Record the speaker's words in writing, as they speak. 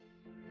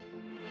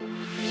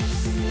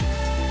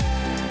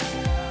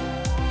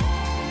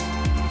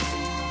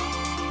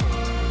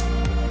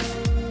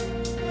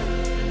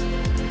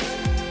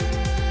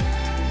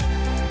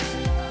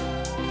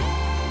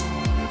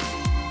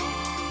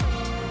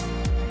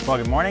Well,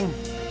 good morning.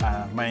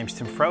 My name is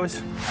Tim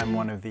Froese. I'm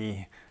one of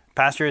the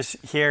pastors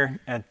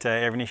here at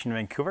Every Nation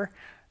Vancouver,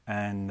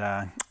 and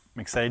I'm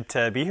excited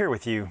to be here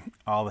with you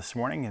all this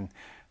morning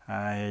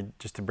and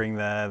just to bring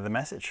the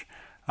message.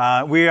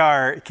 We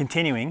are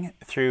continuing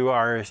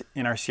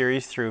in our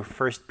series through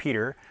 1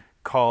 Peter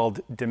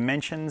called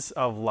Dimensions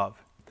of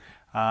Love.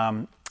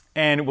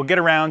 And we'll get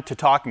around to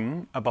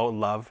talking about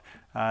love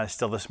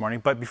still this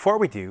morning, but before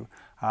we do,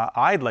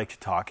 I'd like to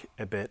talk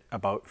a bit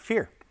about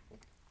fear.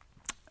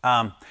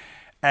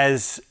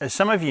 As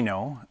some of you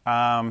know,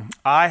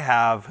 I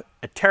have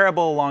a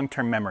terrible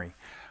long-term memory.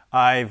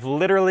 I've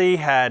literally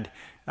had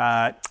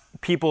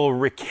people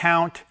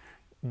recount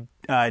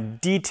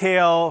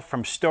detail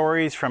from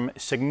stories from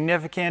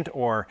significant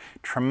or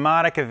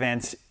traumatic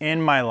events in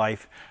my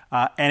life,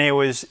 and it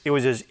was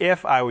as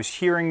if I was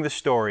hearing the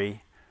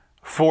story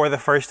for the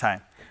first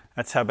time.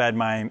 That's how bad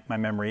my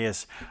memory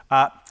is.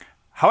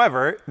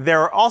 However, there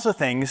are also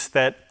things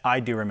that I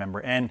do remember,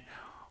 and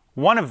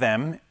one of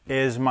them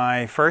is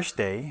my first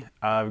day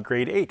of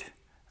grade 8,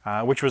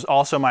 which was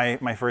also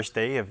my first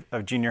day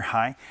of junior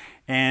high.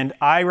 And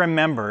I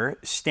remember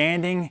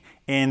standing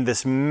in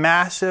this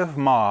massive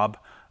mob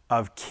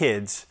of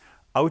kids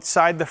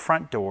outside the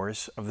front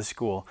doors of the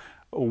school,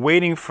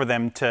 waiting for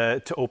them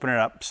to open it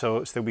up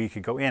so that we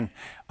could go in.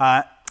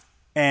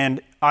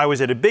 And I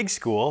was at a big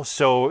school,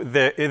 so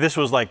this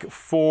was like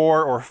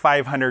 400 or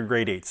 500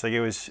 grade 8s. Like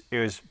it was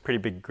a pretty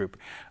big group.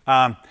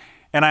 And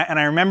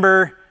I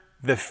remember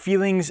the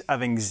feelings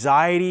of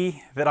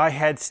anxiety that I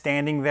had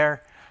standing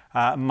there.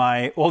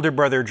 My older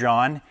brother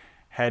John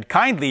had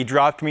kindly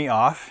dropped me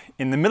off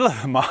in the middle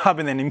of the mob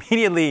and then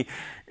immediately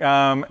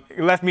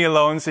left me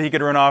alone so he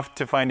could run off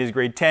to find his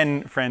grade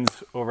 10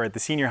 friends over at the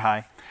senior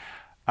high.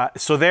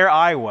 So there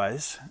I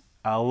was,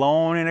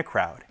 alone in a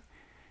crowd,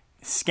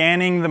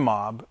 scanning the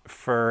mob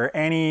for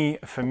any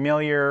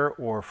familiar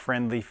or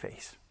friendly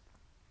face.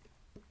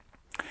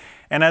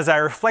 And as I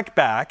reflect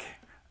back,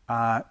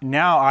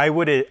 now I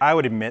would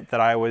admit that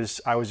I was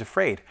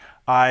afraid.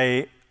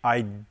 I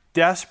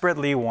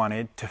desperately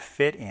wanted to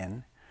fit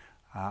in.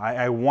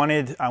 I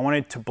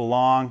wanted to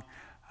belong,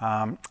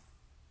 but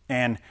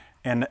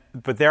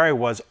there I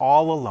was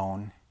all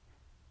alone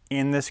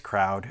in this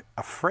crowd,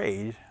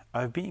 afraid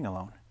of being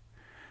alone,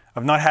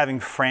 of not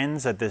having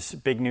friends at this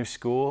big new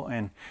school,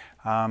 and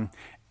I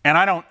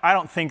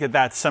don't think that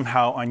that's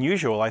somehow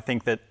unusual. I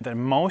think that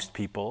most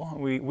people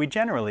we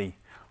generally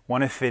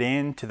want to fit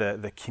into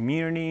the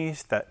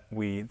communities that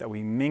we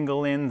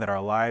mingle in, that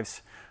our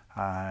lives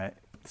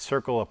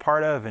circle a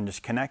part of and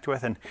just connect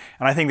with. And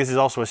I think this is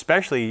also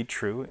especially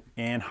true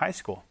in high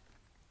school.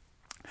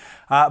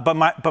 But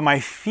my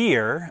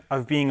fear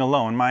of being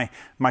alone,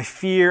 my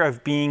fear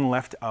of being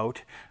left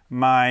out,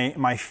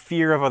 my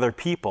fear of other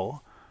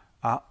people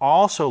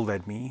also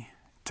led me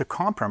to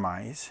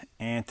compromise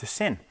and to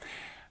sin.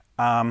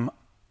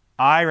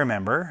 I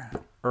remember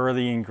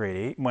early in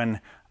grade 8 when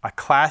a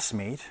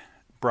classmate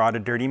brought a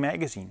dirty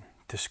magazine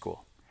to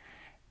school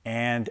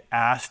and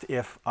asked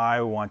if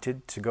I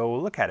wanted to go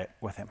look at it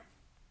with him.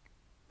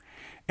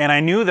 And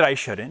I knew that I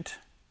shouldn't,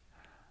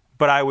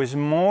 but I was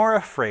more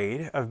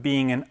afraid of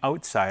being an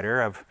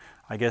outsider, of,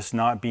 I guess,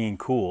 not being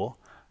cool.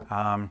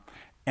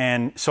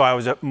 And so I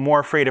was more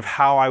afraid of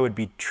how I would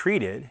be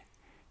treated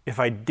if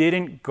I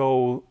didn't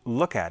go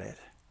look at it.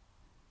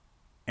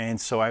 And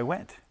so I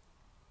went.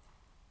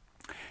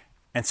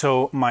 And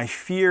so my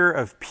fear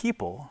of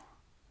people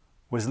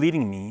was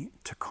leading me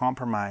to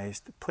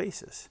compromised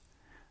places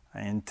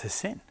and to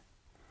sin.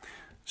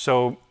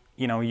 So,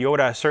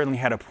 Yoda certainly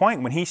had a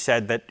point when he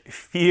said that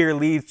fear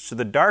leads to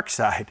the dark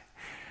side.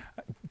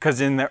 Because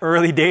in the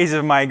early days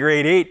of my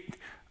grade 8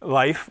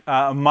 life,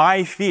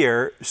 my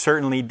fear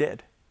certainly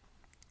did.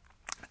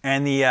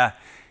 And the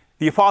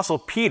Apostle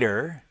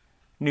Peter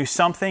knew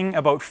something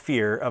about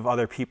fear of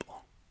other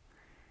people.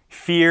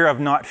 Fear of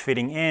not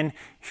fitting in,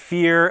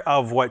 fear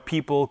of what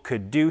people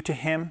could do to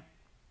him.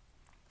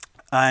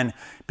 And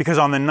because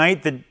on the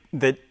night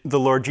that the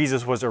Lord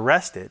Jesus was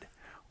arrested,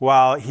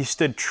 while he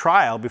stood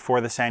trial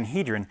before the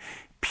Sanhedrin,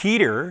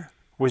 Peter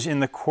was in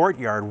the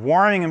courtyard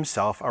warming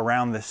himself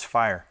around this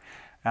fire.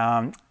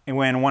 And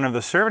when one of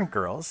the servant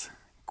girls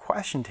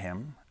questioned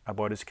him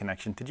about his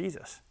connection to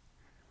Jesus,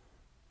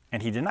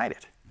 and he denied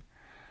it.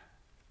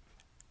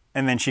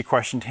 And then she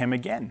questioned him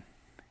again,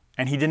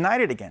 and he denied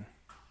it again.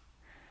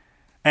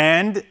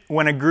 And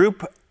when a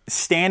group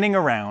standing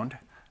around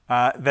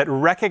that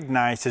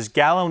recognized his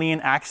Galilean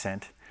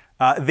accent,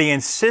 they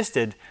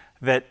insisted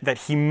that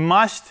he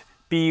must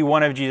be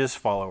one of Jesus'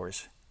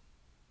 followers.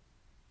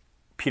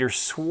 Peter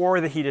swore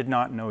that he did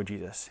not know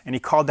Jesus, and he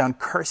called down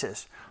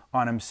curses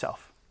on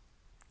himself.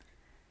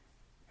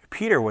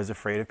 Peter was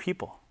afraid of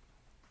people,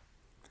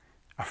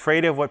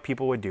 afraid of what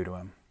people would do to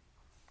him.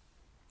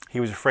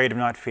 He was afraid of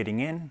not fitting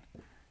in.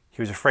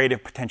 He was afraid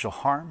of potential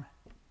harm.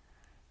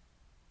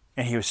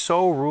 And he was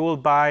so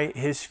ruled by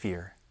his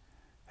fear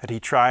that he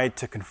tried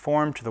to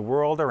conform to the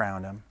world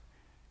around him,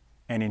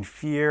 and in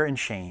fear and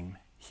shame,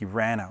 he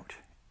ran out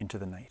into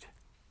the night.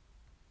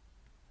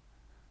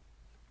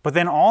 But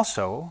then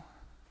also,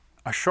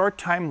 a short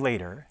time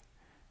later,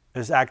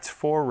 as Acts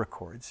 4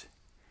 records,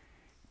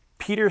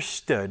 Peter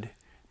stood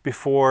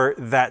before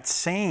that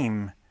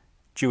same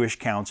Jewish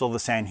council, the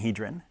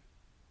Sanhedrin,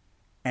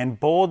 and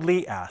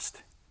boldly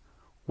asked,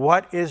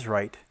 "What is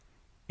right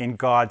in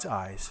God's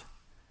eyes?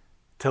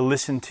 To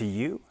listen to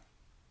you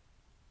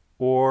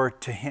or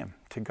to him,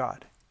 to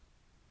God?"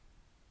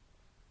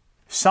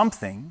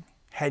 Something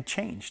had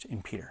changed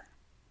in Peter.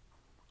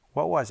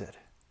 What was it?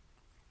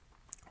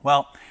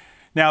 Well,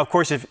 now, of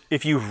course,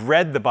 if you've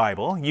read the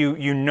Bible,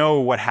 you know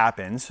what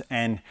happens.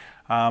 And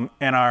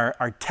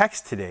our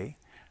text today,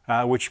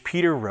 which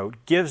Peter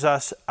wrote, gives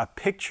us a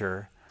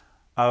picture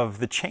of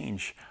the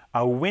change,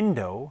 a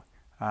window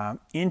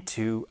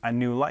into a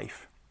new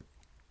life.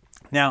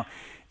 Now,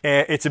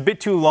 it's a bit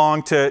too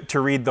long to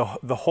read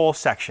the whole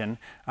section,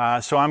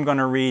 so I'm going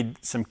to read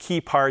some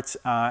key parts,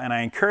 and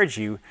I encourage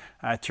you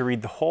to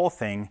read the whole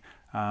thing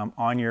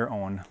on your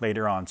own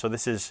later on. So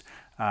this is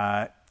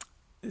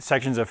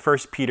sections of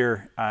 1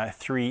 Peter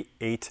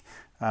 3:8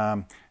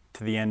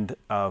 to the end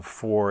of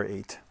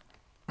 4:8.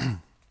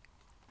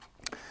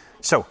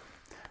 So,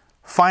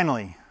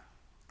 finally,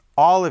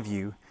 all of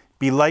you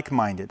be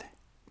like-minded,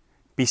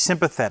 be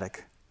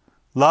sympathetic,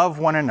 love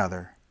one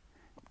another,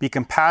 be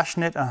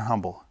compassionate and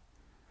humble.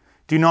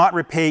 Do not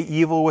repay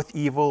evil with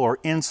evil or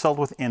insult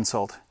with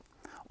insult.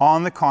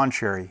 On the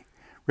contrary,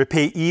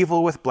 repay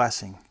evil with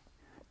blessing,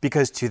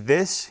 because to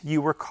this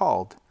you were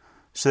called,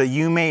 so that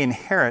you may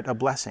inherit a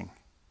blessing.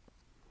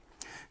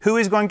 Who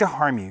is going to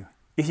harm you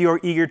if you are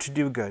eager to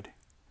do good?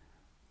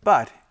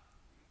 But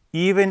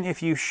even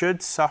if you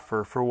should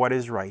suffer for what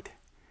is right,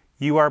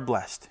 you are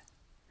blessed.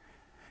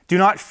 Do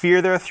not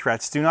fear their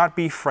threats, do not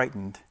be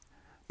frightened,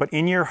 but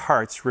in your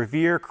hearts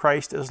revere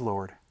Christ as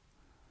Lord.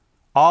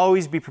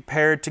 Always be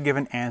prepared to give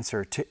an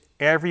answer to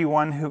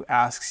everyone who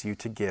asks you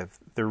to give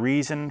the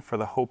reason for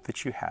the hope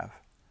that you have.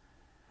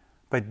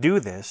 But do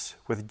this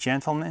with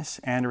gentleness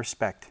and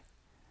respect,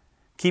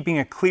 keeping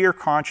a clear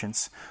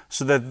conscience,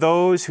 so that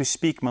those who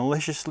speak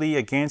maliciously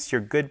against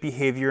your good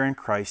behavior in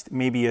Christ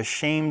may be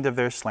ashamed of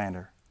their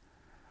slander.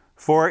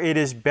 For it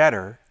is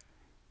better,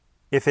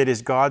 if it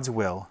is God's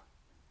will,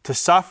 to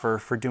suffer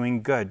for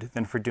doing good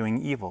than for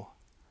doing evil.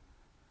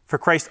 For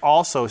Christ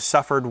also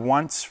suffered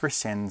once for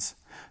sins,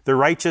 the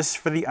righteous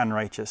for the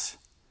unrighteous,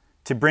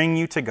 to bring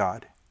you to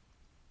God.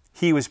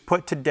 He was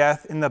put to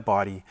death in the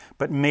body,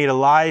 but made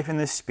alive in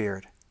the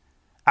spirit.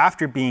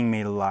 After being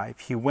made alive,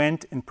 he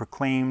went and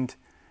proclaimed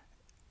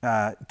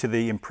to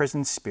the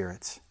imprisoned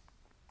spirits.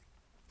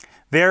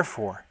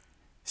 Therefore,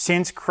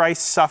 since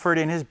Christ suffered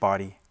in his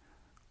body,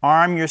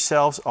 arm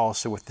yourselves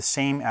also with the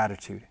same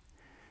attitude,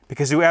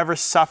 because whoever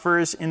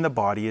suffers in the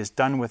body is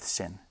done with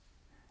sin.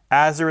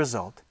 As a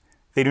result,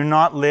 they do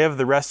not live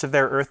the rest of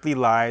their earthly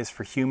lives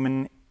for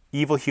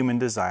evil human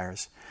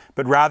desires,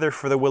 but rather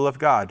for the will of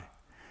God.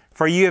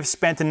 For you have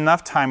spent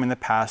enough time in the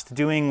past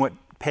doing what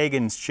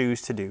pagans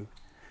choose to do,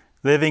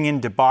 living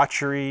in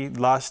debauchery,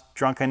 lust,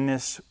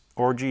 drunkenness,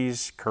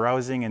 orgies,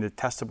 carousing, and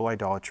detestable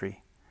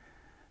idolatry.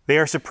 They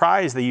are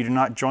surprised that you do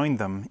not join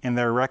them in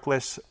their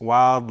reckless,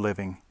 wild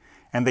living,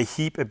 and they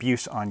heap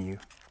abuse on you.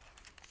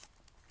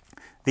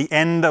 The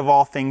end of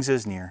all things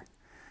is near.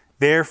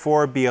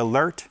 Therefore be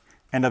alert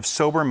and of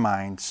sober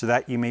mind, so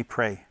that you may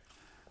pray.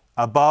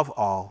 Above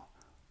all,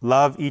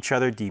 love each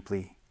other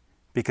deeply,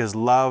 because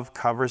love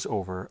covers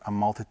over a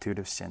multitude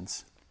of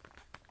sins.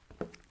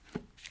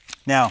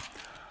 Now,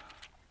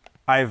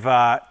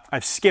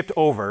 I've skipped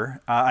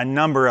over a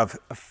number of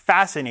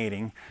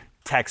fascinating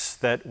texts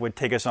that would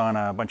take us on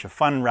a bunch of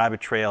fun rabbit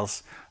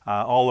trails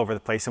all over the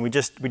place, and we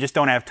just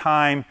don't have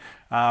time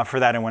for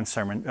that in one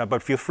sermon.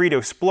 But feel free to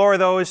explore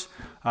those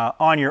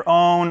on your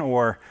own,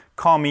 or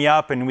call me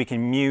up and we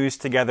can muse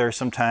together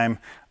sometime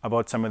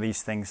about some of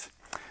these things.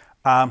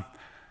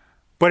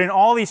 But in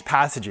all these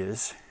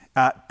passages,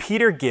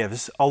 Peter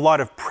gives a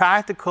lot of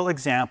practical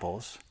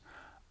examples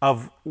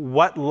of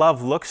what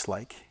love looks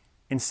like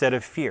instead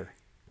of fear.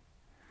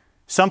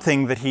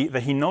 Something that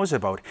he knows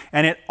about.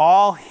 And it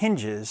all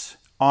hinges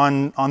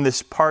on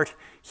this part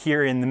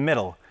here in the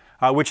middle,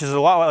 which is a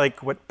lot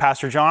like what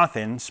Pastor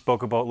Jonathan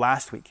spoke about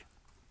last week.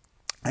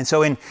 And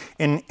so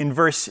in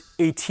verse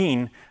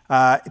 18,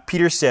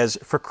 Peter says,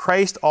 "For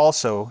Christ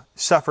also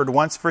suffered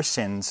once for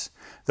sins,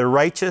 the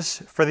righteous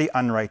for the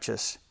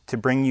unrighteous, to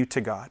bring you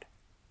to God."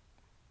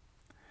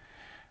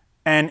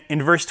 And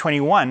in verse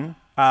 21,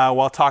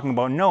 while talking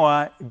about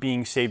Noah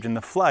being saved in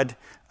the flood,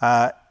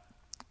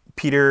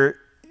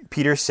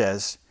 Peter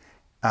says,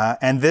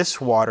 "And this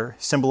water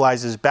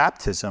symbolizes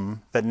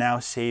baptism that now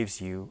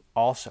saves you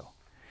also."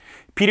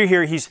 Peter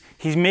here, he's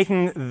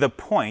making the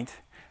point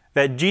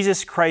that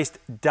Jesus Christ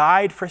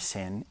died for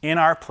sin in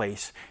our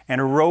place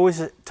and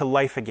rose to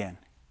life again.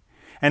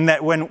 And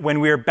that when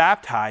we are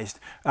baptized,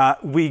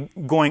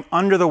 going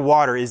under the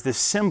water is the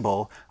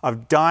symbol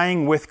of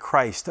dying with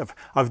Christ,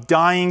 of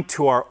dying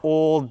to our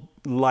old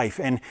life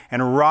and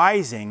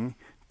rising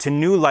to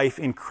new life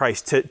in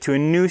Christ, to a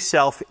new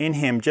self in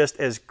him, just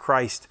as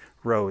Christ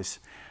rose.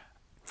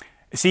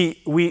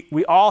 See,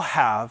 we all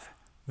have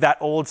that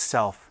old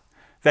self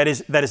that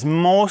is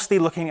mostly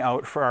looking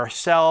out for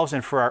ourselves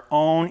and for our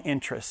own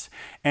interests.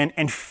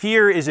 And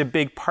fear is a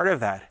big part of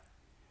that.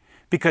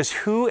 Because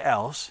who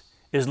else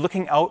is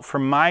looking out for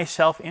my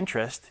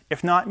self-interest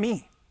if not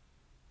me?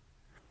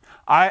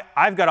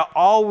 I've got to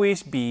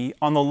always be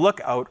on the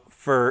lookout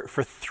for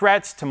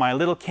threats to my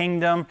little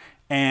kingdom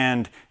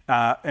and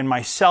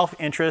my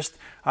self-interest,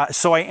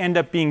 so I end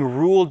up being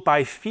ruled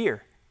by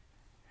fear.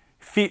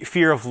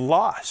 Fear of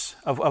loss,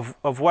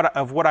 of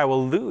what I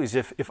will lose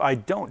if I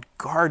don't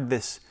guard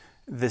this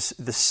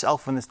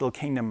self and this little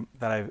kingdom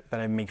that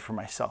I make for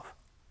myself.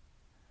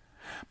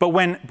 But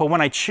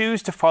when I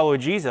choose to follow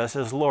Jesus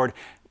as Lord,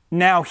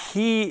 now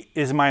He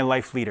is my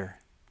life leader.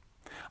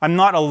 I'm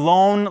not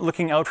alone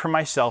looking out for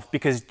myself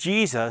because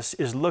Jesus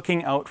is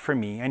looking out for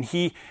me, and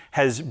He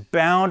has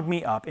bound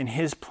me up in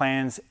His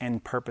plans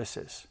and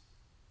purposes.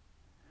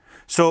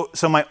 So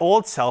my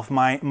old self,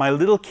 my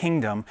little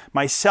kingdom,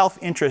 my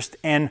self-interest,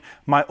 and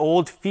my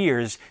old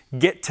fears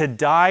get to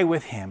die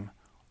with Him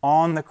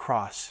on the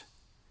cross.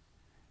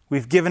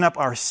 We've given up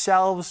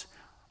ourselves,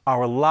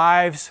 our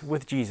lives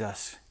with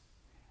Jesus,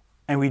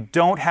 and we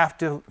don't have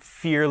to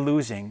fear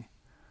losing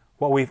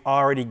what we've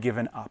already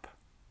given up.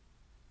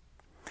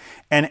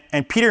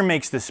 And Peter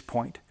makes this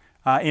point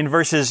in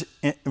verses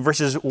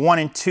 1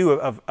 and 2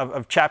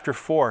 of chapter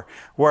 4,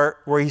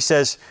 where he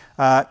says,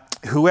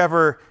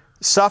 whoever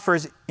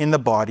suffers in the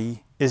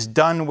body is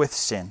done with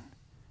sin.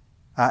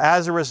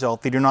 As a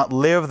result, they do not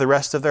live the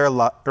rest of their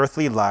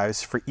earthly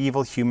lives for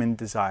evil human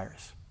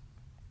desires.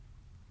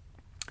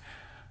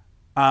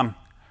 But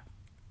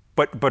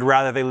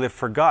rather they live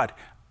for God.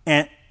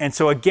 And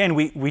so again,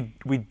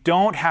 we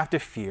don't have to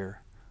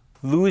fear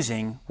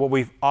losing what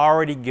we've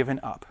already given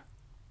up,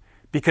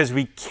 because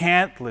we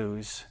can't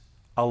lose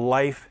a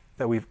life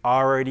that we've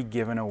already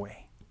given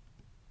away.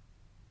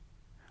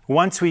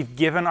 Once we've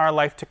given our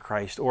life to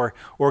Christ or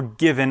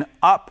given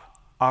up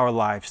our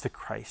lives to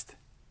Christ,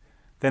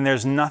 then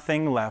there's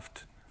nothing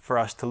left for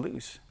us to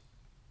lose.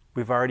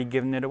 We've already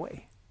given it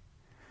away.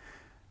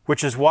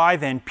 Which is why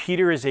then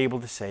Peter is able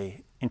to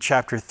say in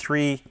chapter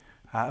 3,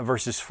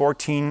 verses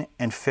 14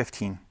 and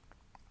 15,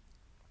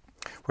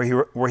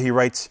 where he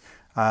writes,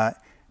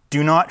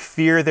 do not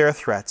fear their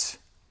threats,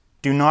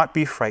 do not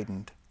be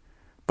frightened,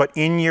 but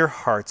in your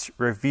hearts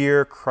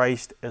revere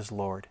Christ as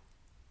Lord.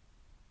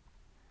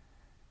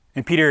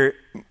 And Peter,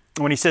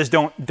 when he says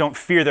don't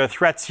fear their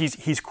threats,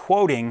 he's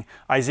quoting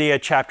Isaiah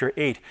chapter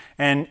 8,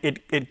 and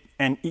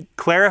it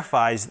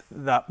clarifies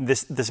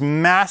this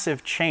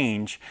massive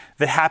change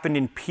that happened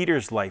in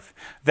Peter's life.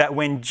 That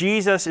when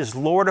Jesus is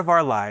Lord of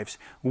our lives,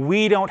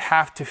 we don't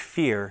have to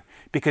fear,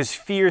 because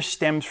fear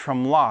stems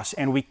from loss,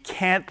 and we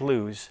can't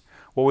lose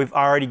what we've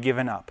already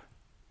given up.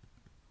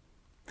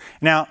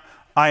 Now,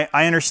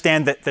 I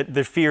understand that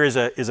the fear is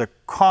a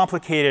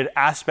complicated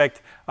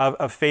aspect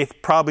of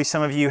faith. Probably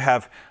some of you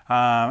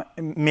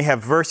may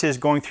have verses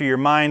going through your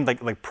mind,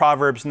 like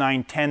Proverbs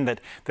 9:10,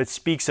 that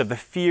speaks of the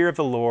fear of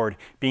the Lord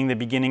being the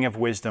beginning of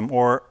wisdom,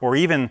 or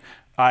even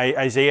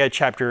Isaiah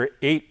chapter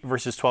 8,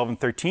 verses 12 and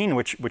 13,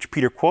 which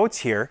Peter quotes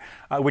here,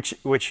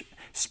 which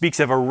speaks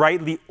of a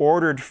rightly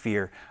ordered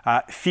fear,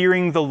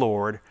 fearing the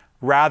Lord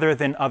rather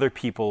than other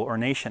people or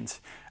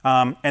nations.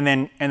 And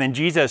then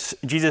Jesus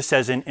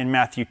says in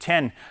Matthew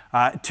 10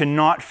 to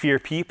not fear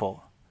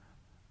people,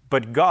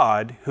 but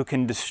God, who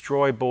can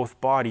destroy both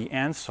body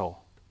and soul.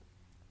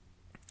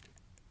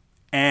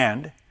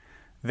 And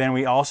then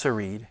we also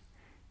read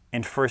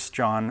in 1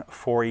 John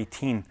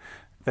 4:18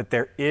 that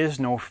there is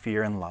no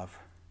fear in love,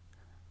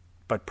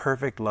 but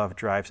perfect love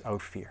drives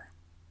out fear.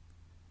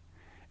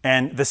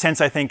 And the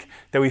sense I think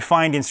that we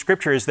find in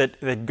Scripture is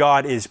that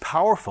God is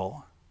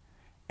powerful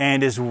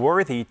and is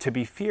worthy to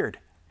be feared,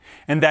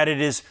 and that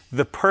it is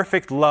the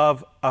perfect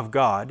love of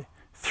God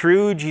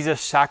through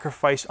Jesus'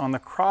 sacrifice on the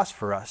cross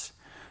for us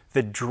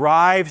that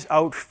drives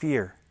out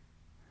fear,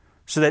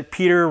 so that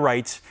Peter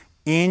writes,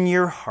 in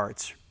your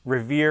hearts,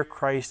 revere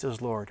Christ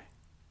as Lord.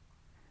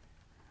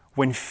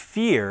 When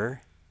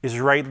fear is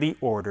rightly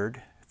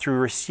ordered through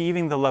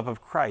receiving the love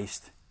of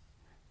Christ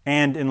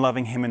and in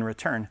loving Him in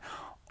return,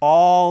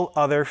 all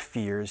other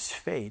fears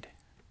fade,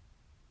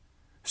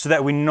 so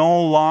that we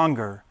no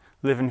longer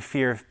live in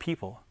fear of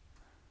people,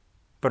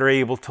 but are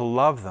able to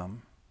love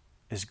them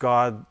as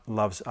God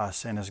loves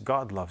us and as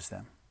God loves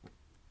them.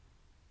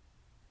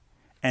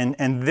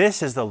 And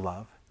this is the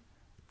love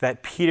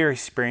that Peter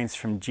experienced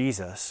from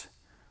Jesus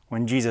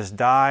when Jesus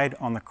died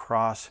on the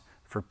cross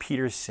for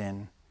Peter's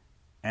sin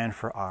and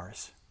for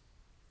ours.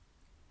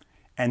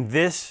 And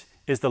this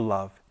is the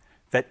love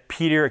that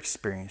Peter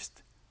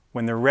experienced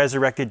when the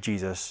resurrected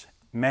Jesus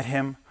met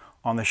him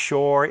on the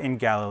shore in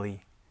Galilee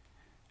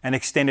and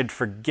extended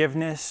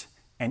forgiveness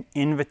and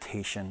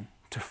invitation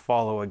to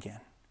follow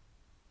again.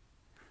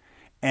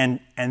 And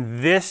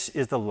this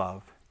is the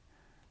love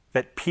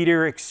that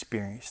Peter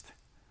experienced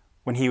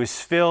when he was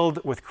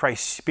filled with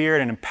Christ's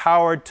Spirit and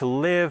empowered to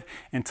live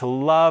and to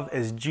love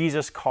as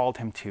Jesus called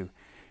him to,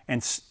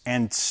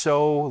 and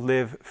so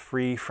live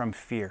free from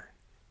fear.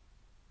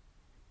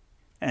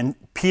 And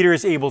Peter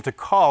is able to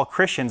call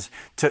Christians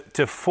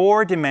to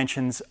 4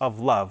 dimensions of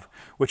love,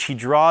 which he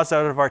draws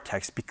out of our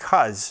text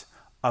because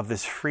of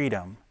this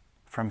freedom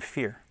from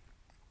fear.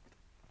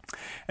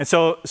 And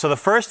so the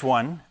first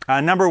one,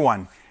 number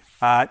 1,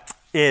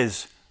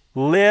 is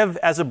live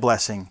as a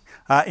blessing.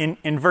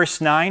 In verse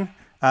 9,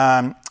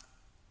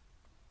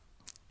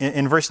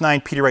 in verse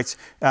 9, Peter writes,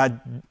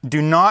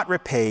 do not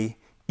repay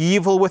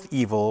evil with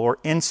evil or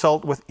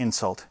insult with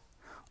insult.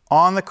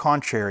 On the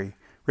contrary,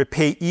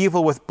 repay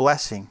evil with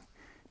blessing,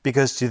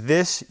 because to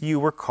this you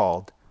were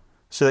called,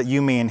 so that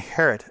you may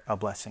inherit a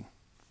blessing.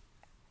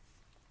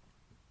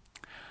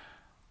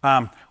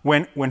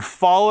 When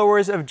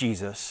followers of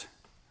Jesus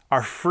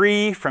are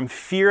free from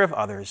fear of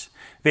others,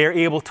 they are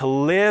able to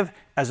live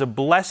as a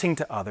blessing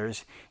to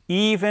others,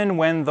 even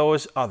when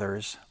those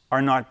others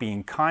are not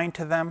being kind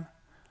to them,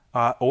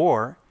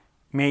 or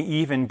may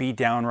even be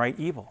downright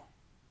evil.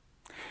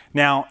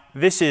 Now,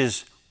 this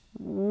is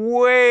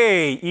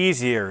way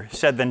easier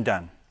said than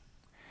done.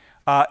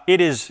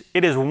 It is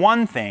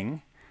one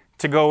thing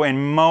to go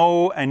and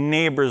mow a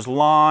neighbor's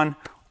lawn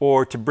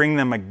or to bring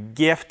them a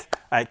gift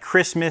at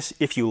Christmas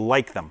if you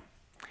like them.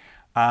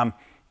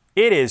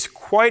 It is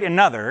quite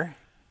another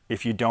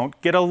if you don't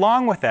get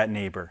along with that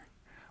neighbor,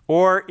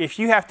 or if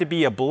you have to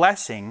be a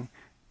blessing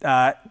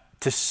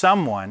to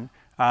someone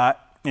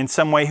in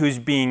some way who's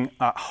being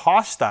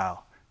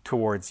hostile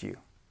towards you.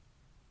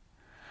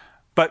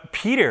 But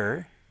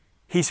Peter,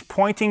 he's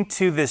pointing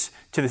to this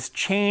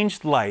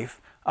changed life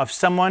of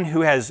someone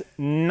who has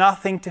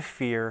nothing to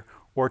fear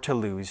or to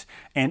lose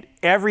and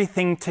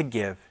everything to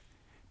give,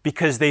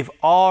 because they've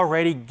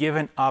already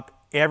given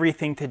up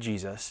everything to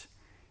Jesus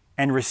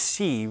and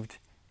received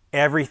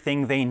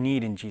everything they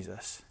need in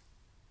Jesus.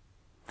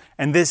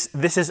 And this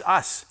is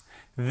us.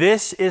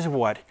 This is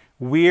what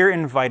we're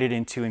invited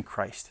into in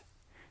Christ,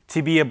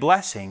 to be a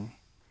blessing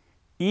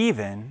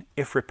even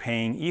if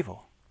repaying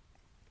evil.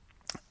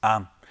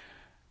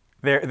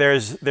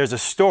 There's a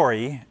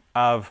story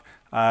of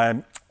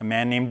a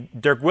man named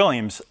Dirk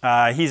Williams.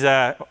 He's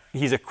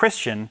a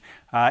Christian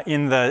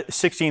in the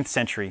 16th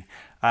century,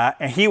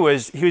 and he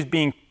was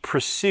being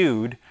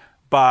pursued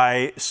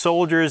by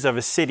soldiers of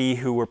a city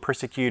who were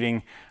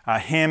persecuting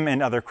him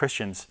and other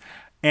Christians.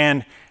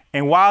 And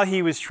while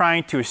he was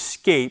trying to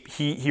escape,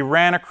 he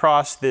ran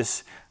across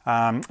this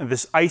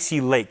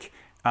icy lake,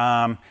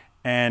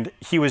 and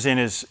he was in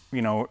his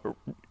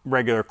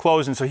regular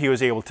clothes, and so he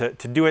was able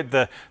to do it.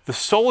 The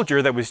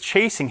soldier that was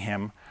chasing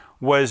him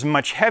was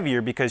much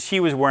heavier because he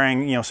was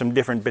wearing some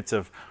different bits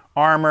of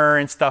armor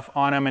and stuff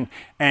on him,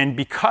 and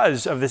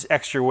because of this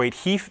extra weight,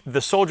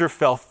 the soldier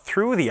fell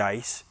through the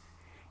ice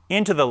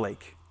into the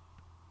lake.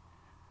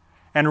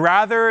 And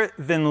rather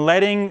than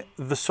letting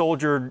the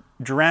soldier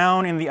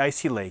drown in the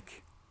icy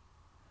lake,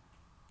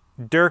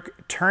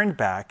 Dirk turned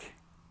back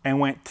and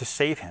went to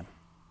save him.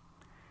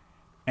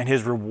 And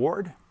his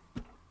reward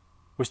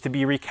was to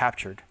be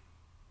recaptured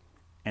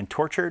and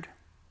tortured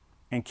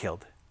and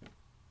killed.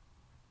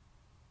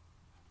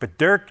 But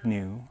Dirk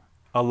knew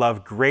a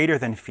love greater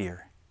than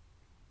fear.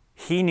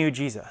 He knew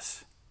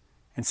Jesus,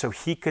 and so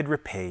he could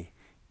repay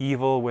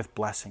evil with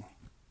blessing.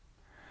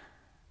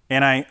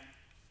 And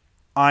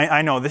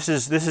I know this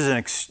is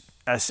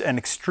an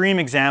extreme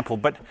example,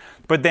 but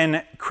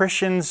then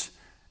Christians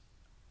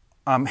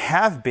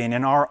have been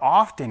and are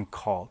often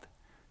called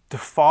to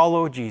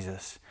follow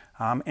Jesus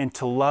and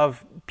to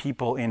love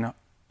people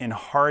in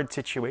hard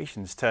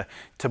situations,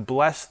 to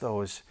bless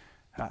those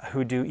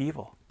who do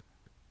evil.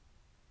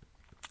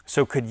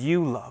 So could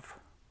you love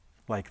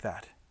like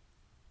that?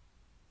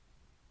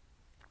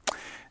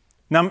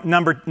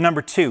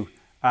 Number 2.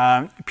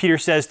 Peter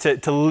says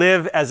to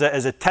live as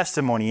a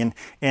testimony.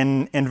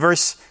 In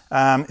verse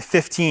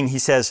 15, he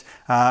says,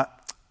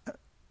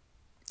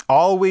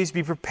 always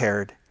be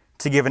prepared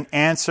to give an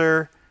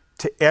answer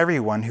to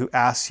everyone who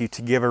asks you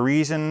to give a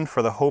reason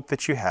for the hope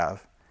that you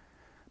have,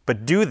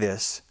 but do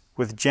this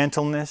with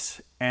gentleness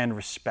and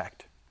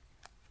respect.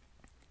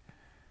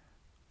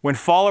 When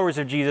followers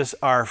of Jesus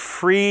are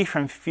free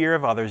from fear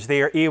of others,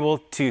 they are able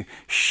to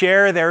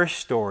share their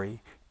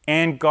story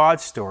and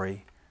God's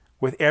story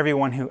with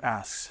everyone who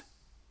asks.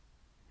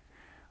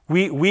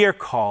 We are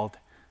called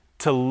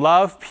to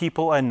love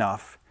people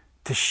enough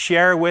to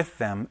share with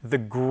them the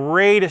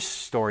greatest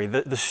story,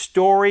 the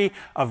story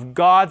of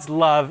God's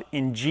love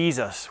in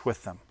Jesus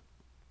with them.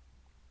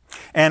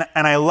 And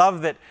I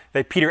love that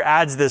Peter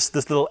adds this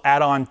little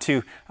add-on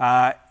to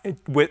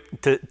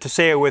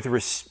say it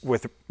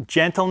with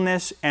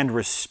gentleness and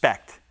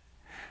respect.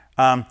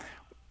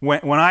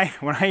 When I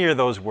hear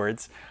those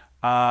words,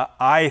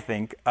 I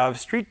think of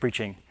street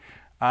preaching,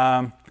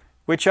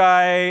 which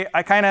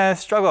I kind of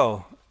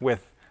struggle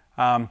with.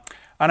 And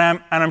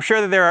I'm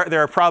sure that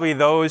there are probably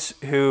those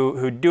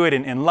who do it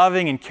in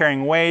loving and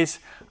caring ways.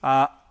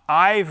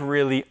 I've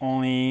really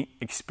only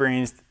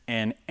experienced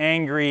an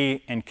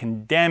angry and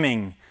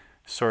condemning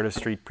sort of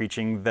street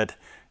preaching that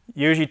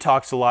usually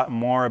talks a lot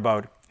more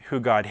about who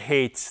God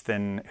hates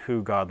than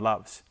who God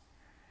loves.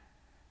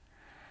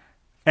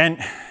 And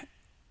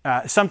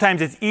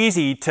sometimes it's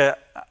easy to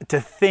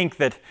think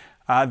that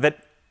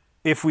that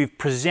if we've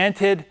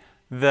presented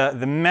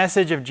the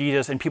message of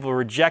Jesus and people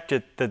reject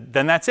it,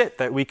 then that's it.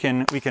 That we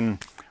can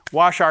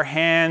wash our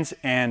hands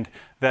and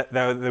that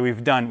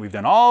we've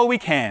done all we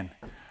can.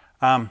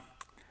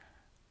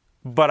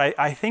 But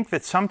I think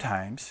that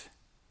sometimes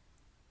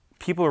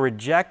people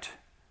reject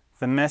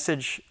the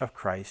message of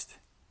Christ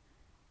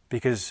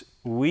because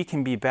we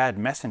can be bad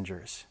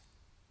messengers.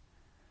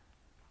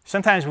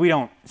 Sometimes we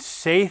don't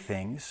say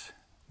things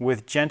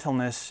with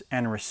gentleness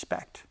and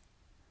respect.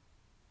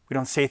 We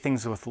don't say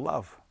things with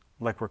love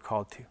like we're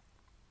called to.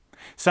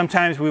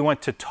 Sometimes we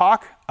want to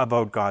talk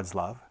about God's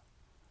love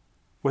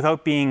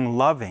without being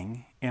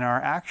loving in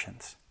our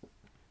actions.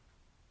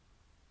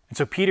 And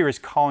so Peter is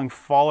calling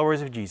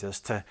followers of Jesus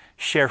to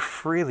share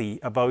freely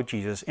about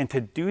Jesus and to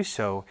do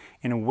so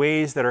in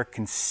ways that are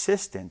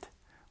consistent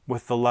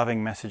with the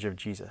loving message of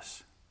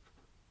Jesus.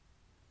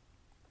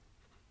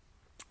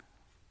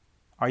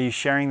 Are you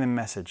sharing the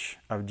message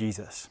of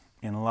Jesus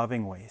in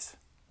loving ways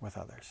with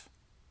others?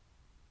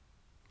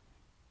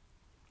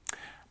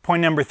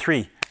 Point number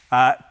 3,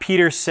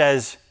 Peter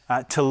says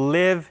to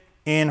live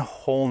in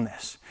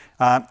wholeness.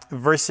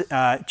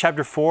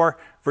 Chapter 4,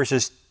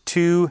 verses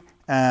 2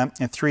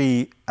 and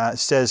 3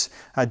 says,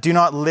 do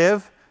not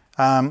live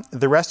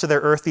the rest of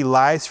their earthly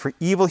lives for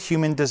evil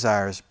human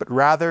desires, but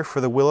rather for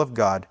the will of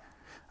God.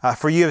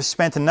 For you have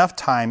spent enough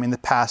time in the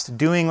past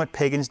doing what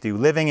pagans do,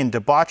 living in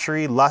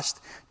debauchery,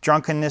 lust,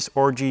 drunkenness,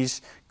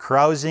 orgies,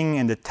 carousing,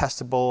 and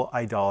detestable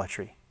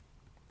idolatry.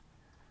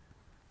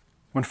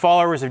 When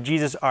followers of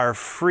Jesus are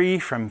free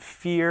from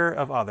fear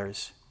of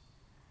others,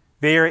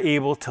 they are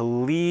able to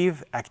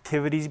leave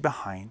activities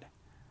behind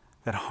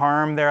that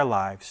harm their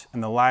lives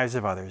and the lives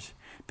of others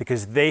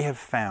because they have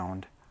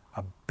found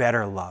a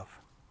better love.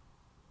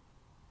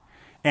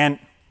 And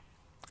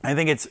I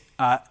think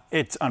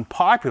it's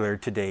unpopular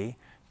today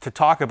to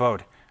talk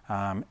about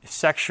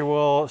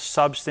sexual,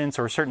 substance,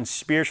 or certain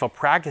spiritual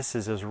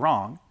practices as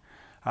wrong.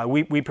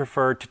 We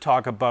prefer to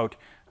talk about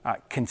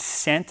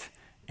consent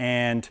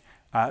and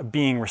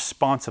being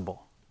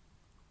responsible.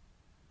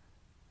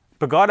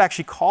 But God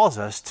actually calls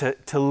us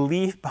to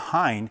leave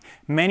behind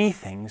many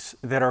things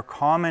that are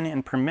common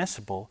and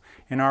permissible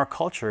in our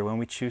culture when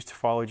we choose to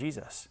follow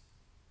Jesus.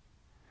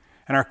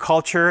 And our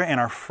culture and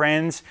our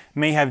friends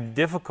may have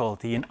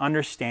difficulty in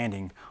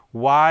understanding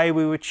why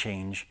we would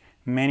change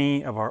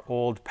many of our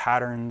old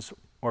patterns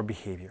or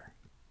behavior.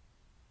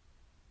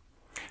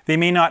 They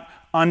may not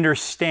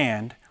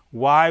understand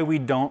why we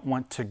don't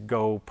want to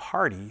go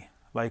party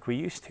like we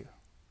used to.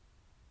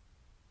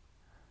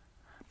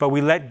 But we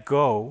let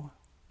go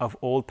of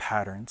old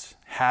patterns,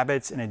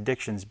 habits, and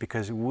addictions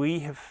because we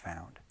have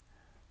found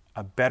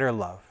a better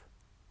love,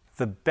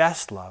 the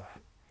best love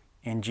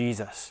in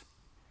Jesus.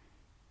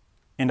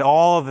 And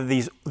all of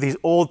these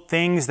old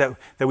things that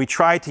we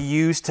try to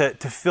use to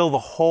fill the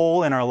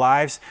hole in our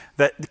lives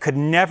that could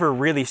never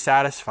really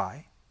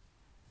satisfy.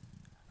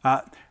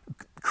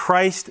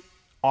 Christ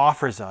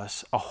offers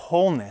us a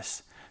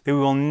wholeness that we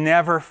will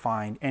never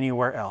find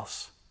anywhere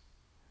else.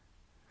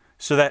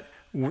 So that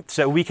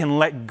we can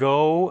let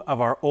go of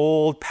our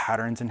old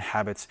patterns and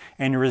habits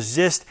and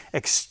resist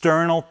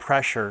external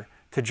pressure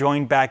to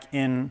join back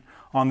in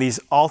on these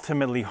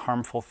ultimately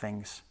harmful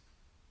things.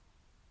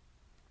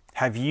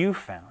 Have you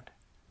found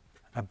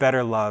a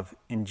better love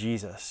in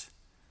Jesus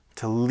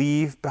to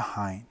leave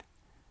behind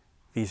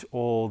these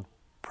old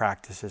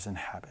practices and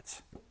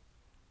habits?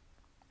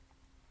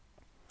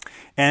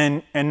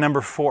 And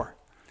number 4,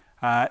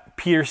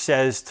 Peter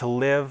says to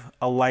live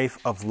a life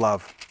of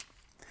love.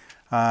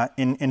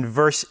 In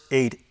verse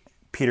 8,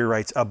 Peter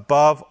writes,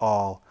 above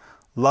all,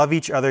 love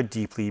each other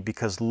deeply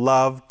because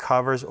love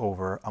covers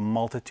over a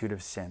multitude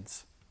of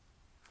sins.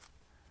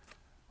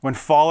 When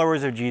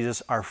followers of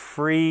Jesus are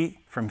free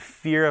from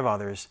fear of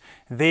others,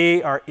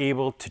 they are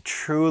able to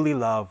truly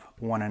love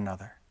one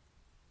another.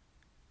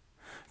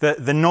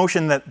 The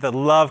notion that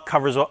love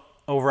covers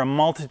over a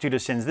multitude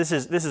of sins, this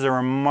is a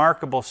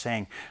remarkable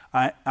saying.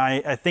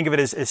 I think of it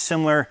as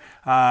similar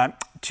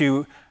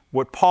to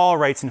what Paul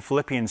writes in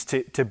Philippians,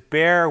 to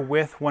bear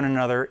with one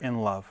another in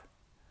love,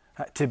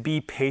 to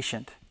be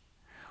patient.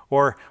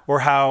 Or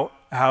how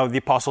the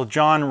Apostle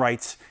John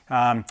writes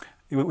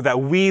that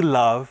we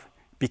love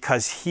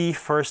because he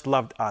first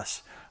loved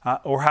us.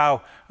 Or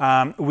how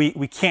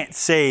we can't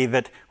say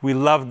that we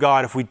love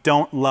God if we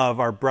don't love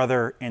our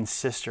brother and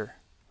sister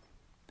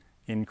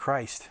in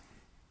Christ.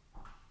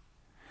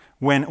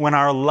 When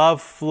our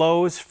love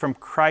flows from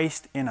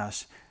Christ in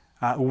us,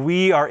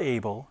 we are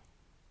able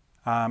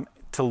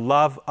to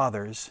love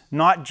others,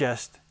 not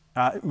just,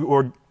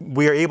 or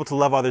we are able to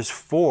love others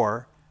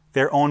for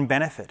their own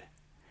benefit,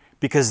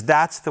 because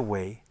that's the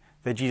way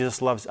that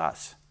Jesus loves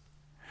us.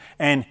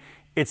 And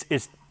it's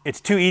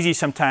too easy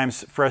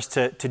sometimes for us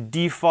to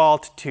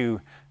default to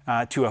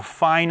a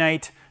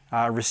finite,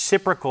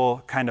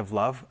 reciprocal kind of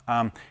love,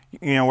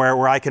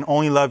 where I can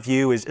only love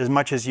you as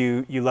much as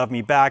you love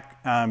me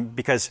back,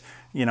 because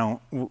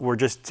we're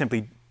just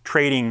simply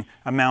trading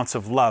amounts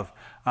of love.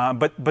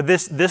 But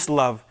this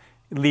love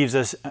leaves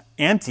us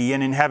empty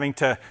and in having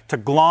to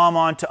glom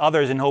onto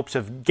others in hopes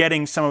of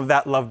getting some of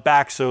that love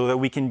back so that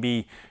we can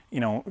be,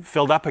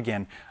 filled up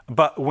again.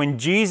 But when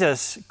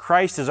Jesus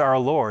Christ is our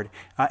Lord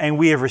and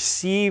we have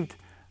received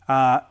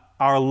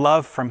our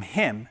love from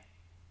Him,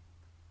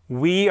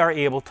 we are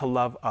able to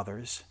love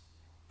others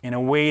in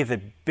a way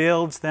that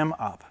builds them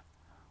up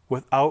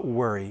without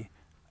worry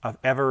of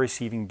ever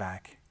receiving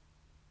back.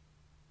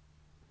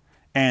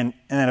 And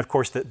then, of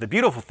course, the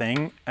beautiful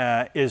thing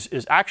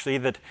is actually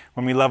that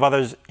when we love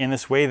others in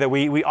this way, that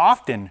we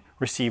often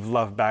receive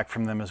love back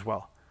from them as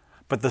well.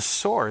 But the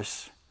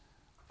source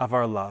of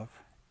our love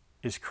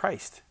is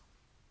Christ.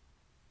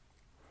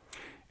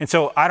 And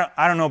so I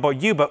don't know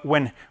about you, but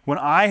when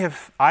I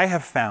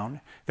have found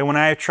that when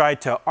I have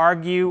tried to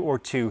argue or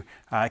to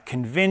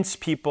convince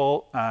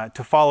people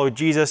to follow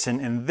Jesus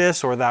in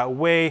this or that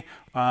way,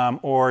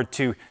 or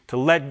to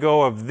let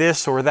go of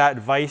this or that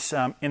vice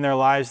in their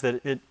lives,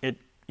 that it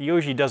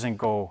usually doesn't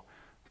go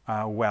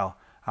well.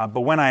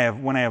 But when I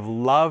have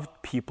loved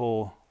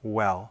people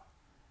well,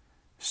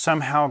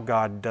 somehow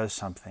God does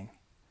something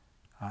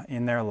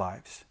in their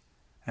lives,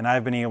 and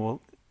I've been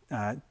able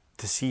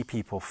to see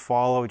people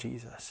follow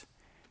Jesus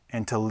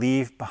and to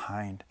leave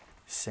behind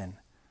sin.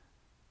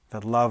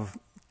 That love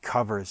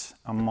covers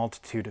a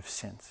multitude of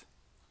sins.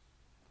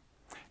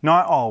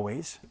 Not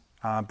always,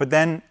 but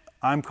then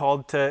I'm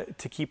called to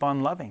keep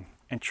on loving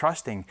and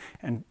trusting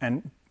and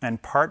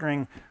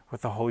partnering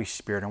with the Holy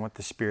Spirit and what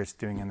the Spirit's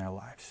doing in their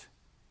lives.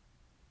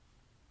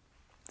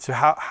 So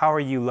how are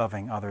you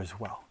loving others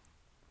well?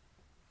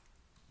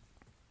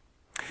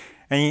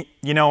 And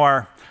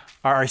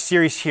our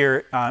series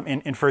here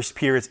in 1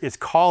 Peter, it's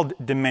called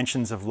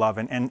Dimensions of Love.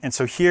 And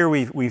so here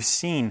we've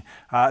seen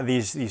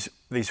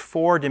these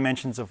four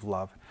dimensions of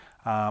love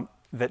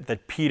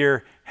that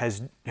Peter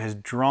has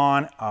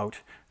drawn out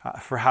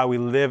for how we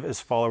live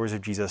as followers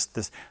of Jesus.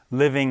 This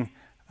living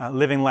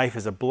life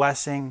as a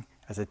blessing,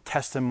 as a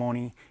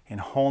testimony in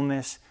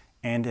wholeness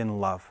and in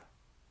love.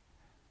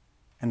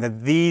 And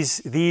that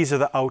these are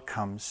the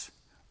outcomes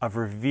of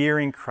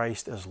revering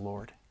Christ as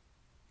Lord.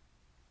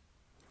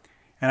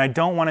 And I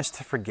don't want us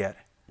to forget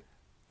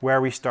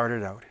where we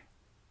started out.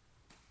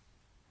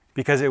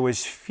 Because it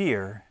was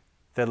fear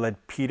that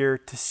led Peter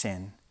to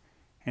sin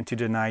and to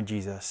deny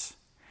Jesus.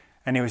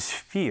 And it was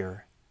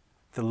fear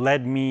that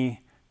led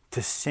me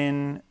to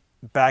sin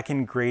back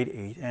in grade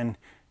 8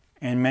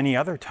 and many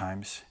other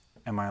times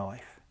in my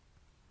life.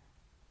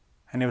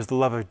 And it was the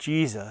love of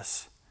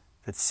Jesus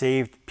that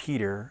saved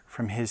Peter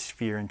from his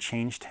fear and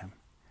changed him.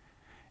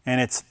 And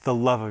it's the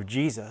love of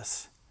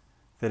Jesus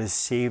that has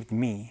saved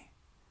me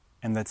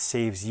and that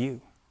saves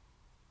you.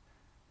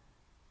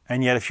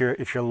 And yet if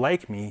you're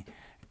like me,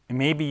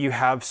 maybe you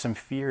have some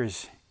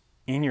fears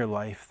in your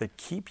life that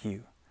keep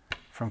you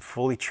from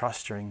fully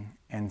trusting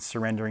and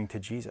surrendering to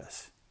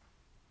Jesus.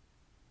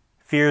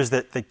 Fears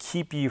that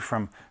keep you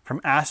from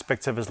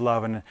aspects of his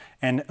love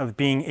and of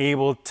being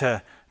able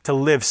to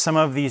live some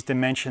of these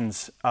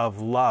dimensions of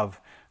love.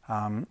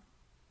 And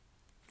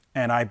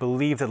I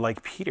believe that,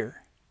 like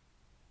Peter,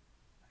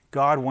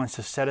 God wants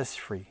to set us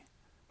free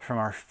from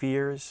our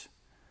fears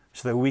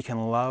so that we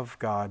can love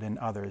God and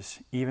others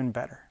even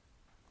better.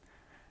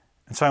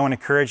 And so I want to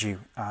encourage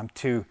you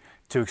to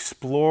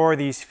explore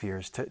these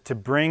fears, to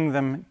bring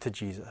them to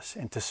Jesus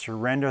and to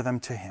surrender them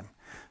to Him,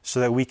 so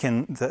that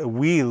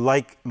we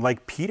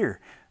like Peter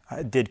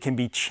did, can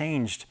be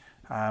changed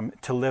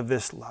to live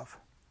this love.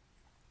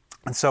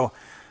 And so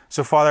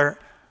Father,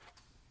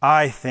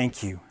 I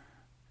thank you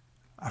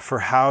for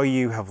how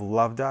you have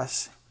loved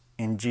us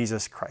in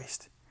Jesus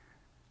Christ,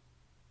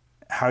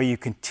 how you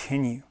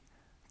continue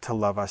to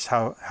love us,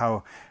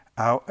 how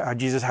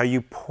Jesus, how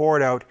you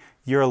poured out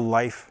your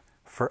life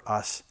for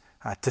us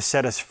to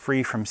set us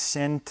free from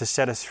sin, to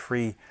set us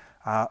free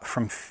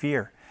from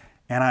fear.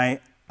 And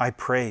I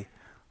pray,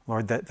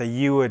 Lord, that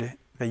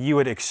you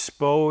would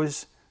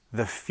expose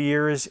the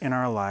fears in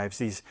our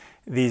lives,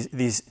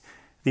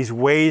 these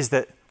ways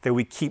that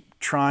we keep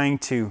trying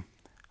to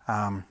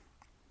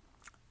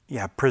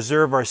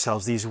preserve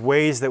ourselves, these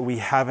ways that we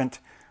haven't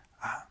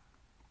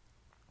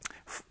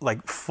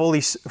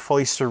fully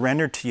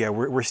surrendered to you.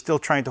 We're still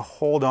trying to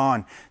hold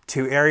on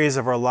to areas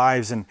of our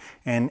lives and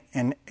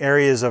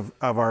areas of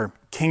our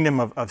kingdom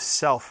of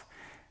self.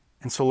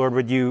 And so, Lord,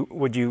 would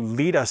you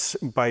lead us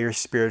by your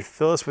Spirit,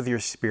 fill us with your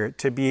Spirit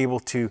to be able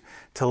to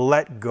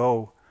let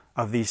go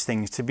of these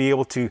things, to be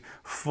able to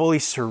fully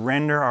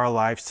surrender our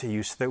lives to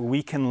you so that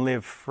we can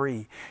live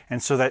free,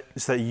 and so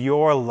that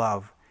your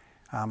love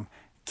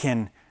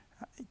can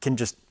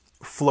just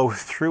flow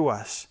through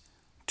us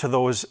to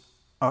those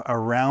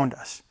around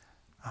us,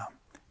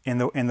 in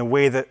the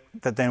way that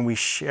then we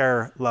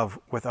share love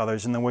with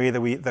others, in the way that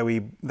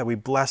we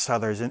bless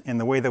others, in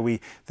the way that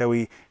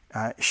we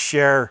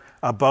share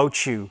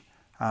about you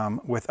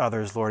with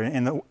others, Lord,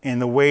 in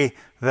the way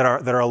that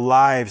our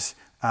lives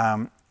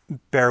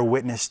bear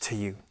witness to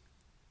you.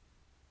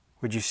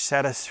 Would you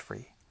set us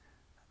free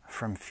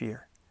from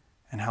fear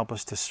and help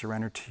us to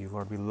surrender to you,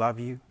 Lord? We love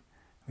you,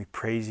 we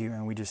praise you,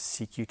 and we just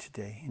seek you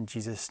today. In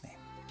Jesus' name,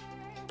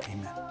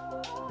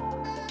 amen.